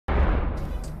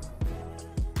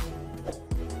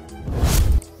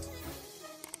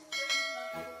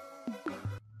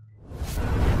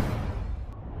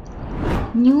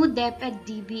New DepEd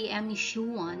DBM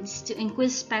issuance to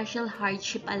increase Special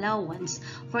Hardship Allowance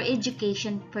for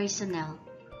education personnel.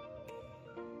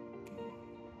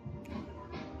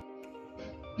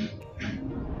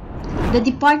 The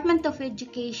Department of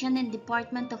Education and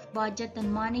Department of Budget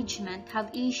and Management have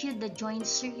issued the Joint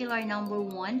Circular No.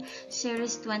 1,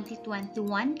 Series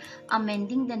 2021,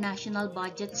 amending the National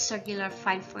Budget Circular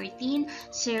 514,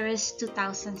 Series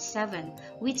 2007,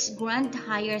 which grant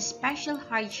higher special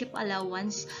hardship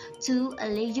allowance to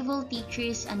eligible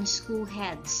teachers and school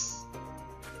heads.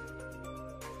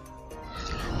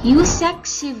 USEC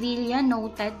Sevilla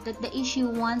noted that the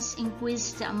issuance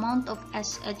increased the amount of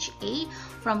SHA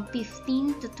from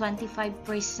 15 to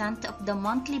 25% of the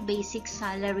monthly basic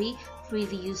salary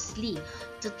previously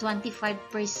to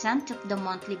 25% of the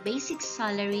monthly basic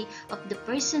salary of the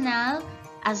personnel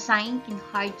assigned in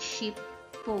hardship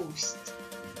posts.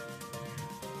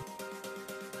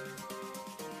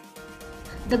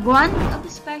 The grant of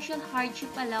special hardship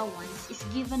allowance is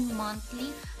given monthly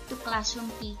to classroom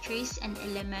teachers and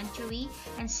elementary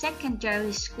and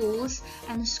secondary schools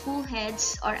and school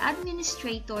heads or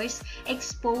administrators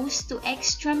exposed to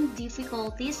extreme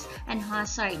difficulties and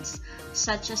hazards,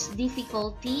 such as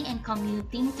difficulty in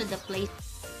commuting to the place.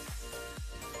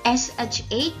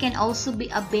 SHA can also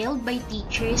be availed by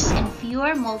teachers in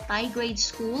fewer multi-grade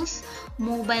schools,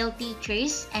 mobile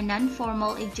teachers, and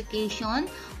non-formal education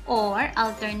or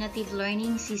alternative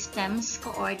learning systems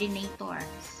coordinators.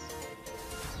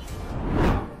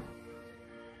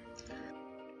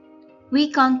 We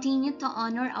continue to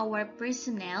honor our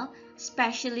personnel,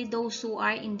 especially those who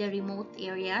are in the remote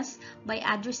areas, by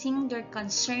addressing their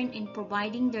concern in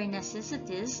providing their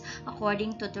necessities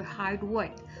according to their hard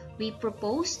work. We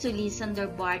propose to lessen their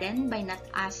burden by not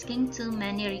asking too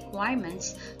many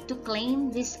requirements to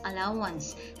claim this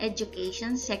allowance,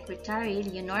 Education Secretary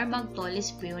Leonor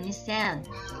Magtolis Bruni said.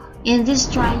 In these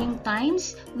trying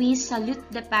times, we salute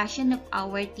the passion of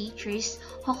our teachers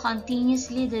who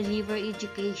continuously deliver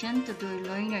education to their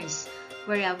learners,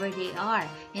 wherever they are.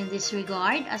 In this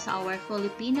regard, as our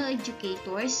Filipino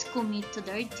educators commit to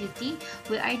their duty,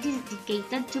 we are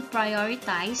dedicated to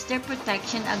prioritize their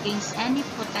protection against any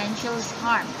potential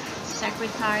harm,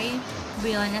 Secretary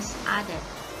Briones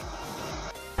added.